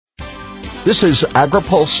This is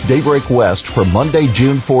AgriPulse Daybreak West for Monday,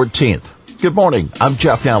 June 14th. Good morning. I'm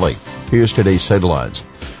Jeff Nally. Here's today's headlines.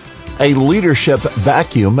 A leadership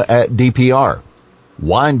vacuum at DPR.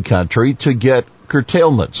 Wine country to get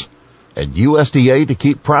curtailments. And USDA to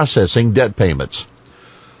keep processing debt payments.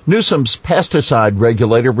 Newsom's pesticide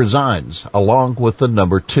regulator resigns, along with the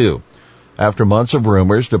number 2. After months of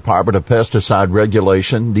rumors, Department of Pesticide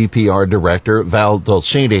Regulation DPR Director Val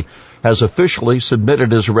Dulcini has officially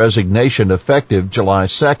submitted his resignation effective July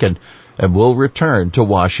 2nd and will return to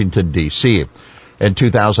Washington, D.C. In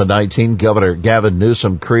 2019, Governor Gavin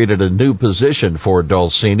Newsom created a new position for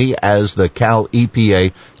Dulcini as the Cal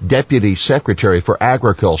EPA Deputy Secretary for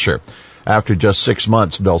Agriculture. After just 6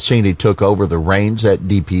 months, Dulcini took over the reins at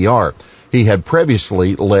DPR. He had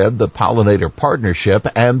previously led the Pollinator Partnership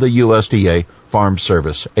and the USDA Farm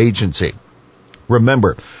Service Agency.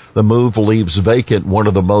 Remember, the move leaves vacant one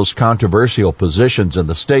of the most controversial positions in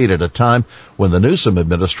the state at a time when the Newsom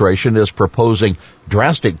administration is proposing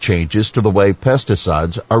drastic changes to the way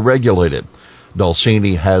pesticides are regulated.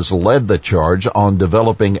 Dulcini has led the charge on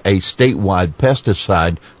developing a statewide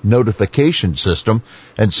pesticide notification system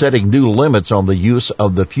and setting new limits on the use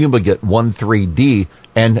of the fumigant 1,3-D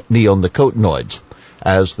and neonicotinoids.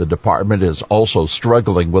 As the department is also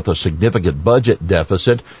struggling with a significant budget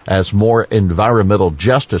deficit as more environmental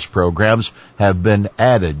justice programs have been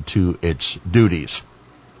added to its duties.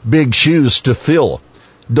 Big shoes to fill.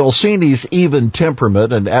 Dulcini's even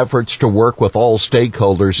temperament and efforts to work with all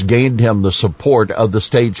stakeholders gained him the support of the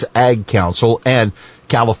state's Ag Council and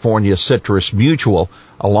California Citrus Mutual,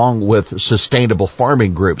 along with sustainable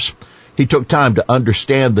farming groups. He took time to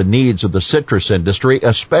understand the needs of the citrus industry,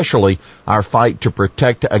 especially our fight to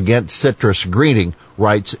protect against citrus greening,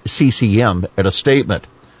 writes CCM in a statement.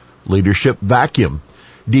 Leadership vacuum.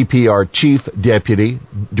 DPR Chief Deputy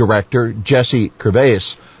Director Jesse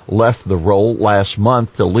Cervais left the role last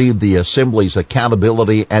month to lead the Assembly's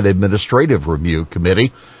Accountability and Administrative Review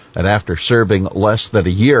Committee. And after serving less than a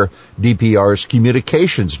year, DPR's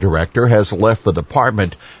Communications Director has left the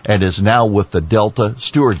department and is now with the Delta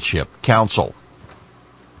Stewardship Council.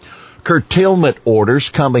 Curtailment orders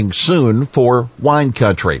coming soon for wine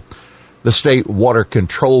country. The State Water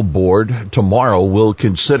Control Board tomorrow will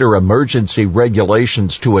consider emergency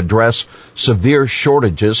regulations to address severe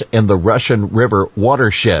shortages in the Russian River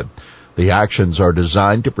watershed. The actions are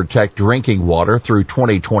designed to protect drinking water through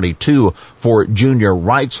 2022 for junior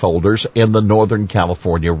rights holders in the Northern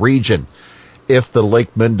California region. If the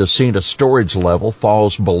Lake Mendocino storage level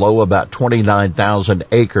falls below about 29,000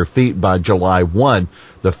 acre-feet by July 1,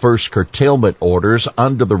 the first curtailment orders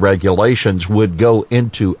under the regulations would go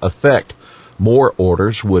into effect. More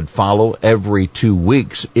orders would follow every 2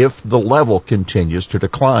 weeks if the level continues to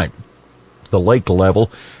decline. The lake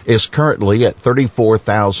level is currently at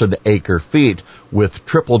 34,000 acre-feet, with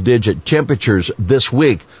triple-digit temperatures this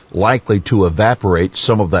week likely to evaporate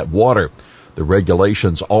some of that water. The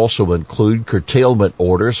regulations also include curtailment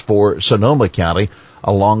orders for Sonoma County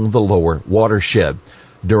along the lower watershed.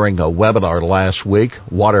 During a webinar last week,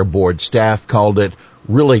 Water Board staff called it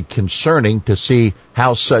really concerning to see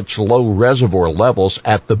how such low reservoir levels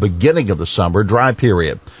at the beginning of the summer dry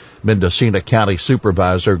period. Mendocino County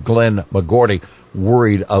Supervisor Glenn McGorty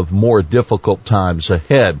worried of more difficult times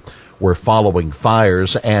ahead. We're following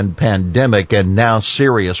fires and pandemic and now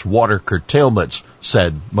serious water curtailments,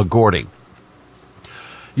 said McGorty.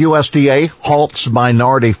 USDA halts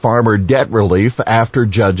minority farmer debt relief after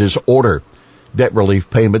judge's order. Debt relief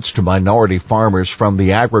payments to minority farmers from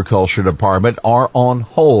the Agriculture Department are on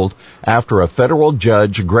hold after a federal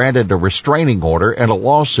judge granted a restraining order in a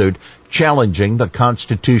lawsuit challenging the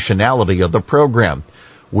constitutionality of the program.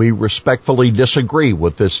 We respectfully disagree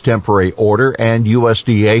with this temporary order, and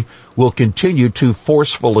USDA will continue to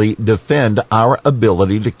forcefully defend our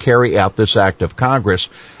ability to carry out this act of Congress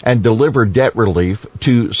and deliver debt relief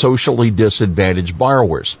to socially disadvantaged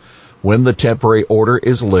borrowers. When the temporary order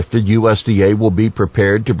is lifted, USDA will be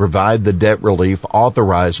prepared to provide the debt relief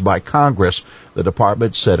authorized by Congress, the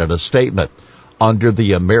department said in a statement. Under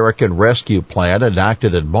the American Rescue Plan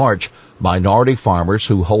enacted in March, minority farmers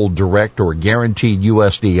who hold direct or guaranteed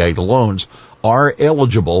USDA loans are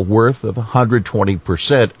eligible worth of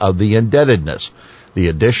 120% of the indebtedness. The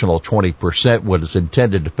additional 20% was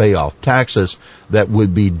intended to pay off taxes that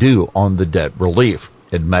would be due on the debt relief.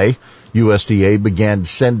 In May, USDA began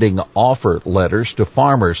sending offer letters to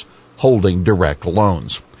farmers holding direct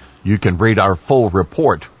loans. You can read our full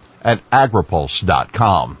report at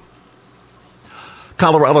agripulse.com.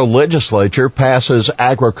 Colorado legislature passes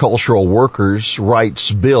agricultural workers' rights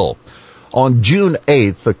bill. On June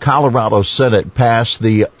 8th, the Colorado Senate passed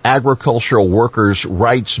the Agricultural Workers'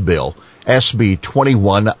 Rights Bill, SB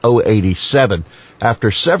 21087, after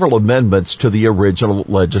several amendments to the original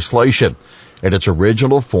legislation. In its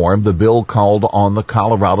original form, the bill called on the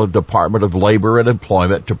Colorado Department of Labor and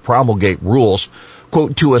Employment to promulgate rules,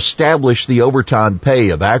 quote, to establish the overtime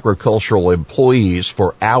pay of agricultural employees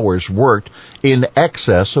for hours worked in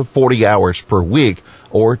excess of 40 hours per week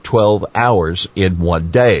or 12 hours in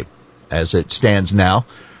one day. As it stands now,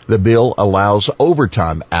 the bill allows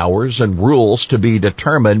overtime hours and rules to be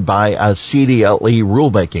determined by a CDLE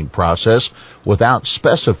rulemaking process without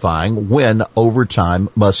specifying when overtime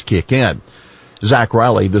must kick in. Zach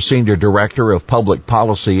Riley, the Senior Director of Public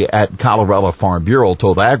Policy at Colorado Farm Bureau,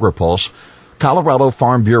 told AgriPulse, Colorado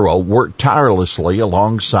Farm Bureau worked tirelessly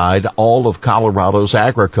alongside all of Colorado's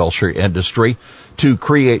agriculture industry to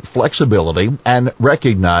create flexibility and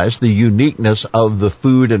recognize the uniqueness of the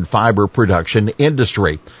food and fiber production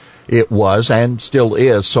industry. It was and still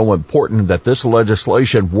is so important that this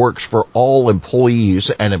legislation works for all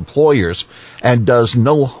employees and employers and does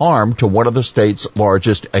no harm to one of the state's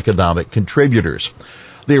largest economic contributors.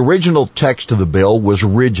 The original text of the bill was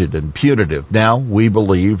rigid and punitive. Now we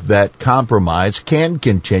believe that compromise can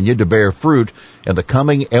continue to bear fruit in the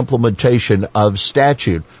coming implementation of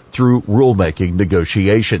statute through rulemaking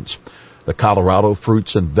negotiations. The Colorado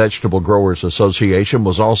Fruits and Vegetable Growers Association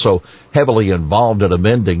was also heavily involved in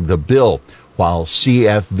amending the bill. While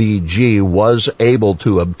CFVG was able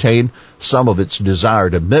to obtain some of its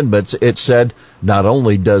desired amendments, it said not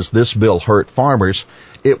only does this bill hurt farmers,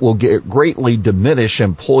 it will greatly diminish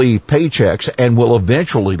employee paychecks and will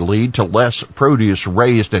eventually lead to less produce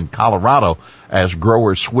raised in Colorado as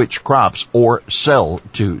growers switch crops or sell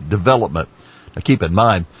to development. Now keep in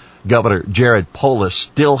mind, Governor Jared Polis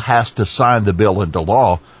still has to sign the bill into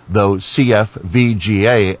law, though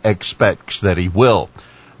CFVGA expects that he will.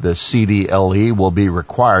 The CDLE will be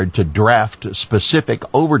required to draft specific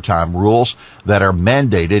overtime rules that are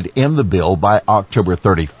mandated in the bill by October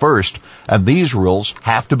 31st, and these rules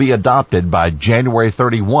have to be adopted by January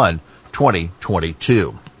 31,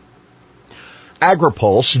 2022.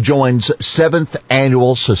 AgriPulse joins 7th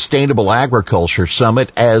Annual Sustainable Agriculture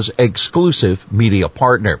Summit as exclusive media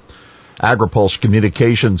partner. AgriPulse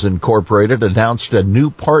Communications Incorporated announced a new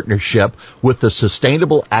partnership with the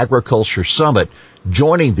Sustainable Agriculture Summit,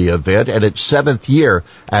 joining the event at its 7th year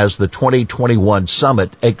as the 2021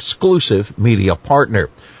 Summit exclusive media partner.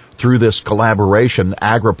 Through this collaboration,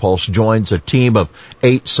 AgriPulse joins a team of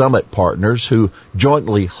 8 summit partners who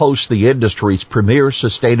jointly host the industry's premier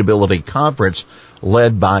sustainability conference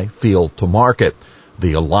led by Field to Market,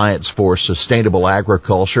 the Alliance for Sustainable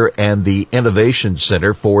Agriculture, and the Innovation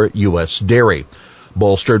Center for U.S. Dairy.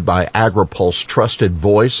 Bolstered by AgriPulse's trusted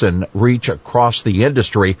voice and reach across the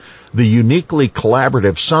industry, the uniquely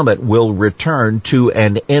collaborative summit will return to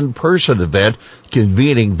an in-person event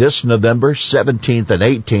convening this November 17th and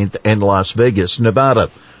 18th in Las Vegas, Nevada.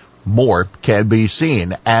 More can be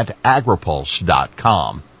seen at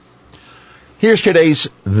agripulse.com. Here's today's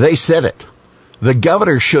They Said It. The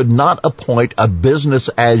governor should not appoint a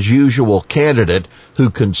business-as-usual candidate who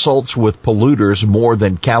consults with polluters more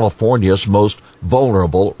than California's most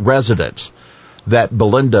vulnerable residents. That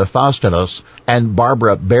Belinda Fastinos and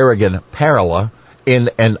Barbara Berrigan-Parilla in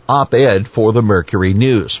an op-ed for the Mercury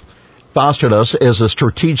News. Fastinos is a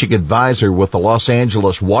strategic advisor with the Los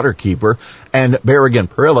Angeles Waterkeeper, and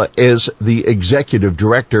Berrigan-Parilla is the executive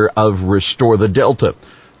director of Restore the Delta.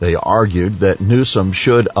 They argued that Newsom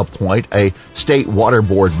should appoint a state water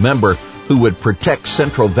board member who would protect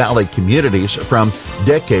Central Valley communities from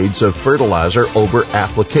decades of fertilizer over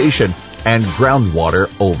application and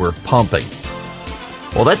groundwater over pumping.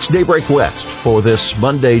 Well, that's Daybreak West for this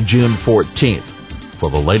Monday, June 14th. For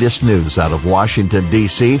the latest news out of Washington,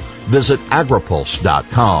 D.C., visit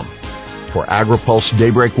agripulse.com. For AgriPulse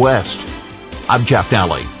Daybreak West, I'm Jeff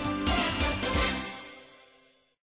Nally.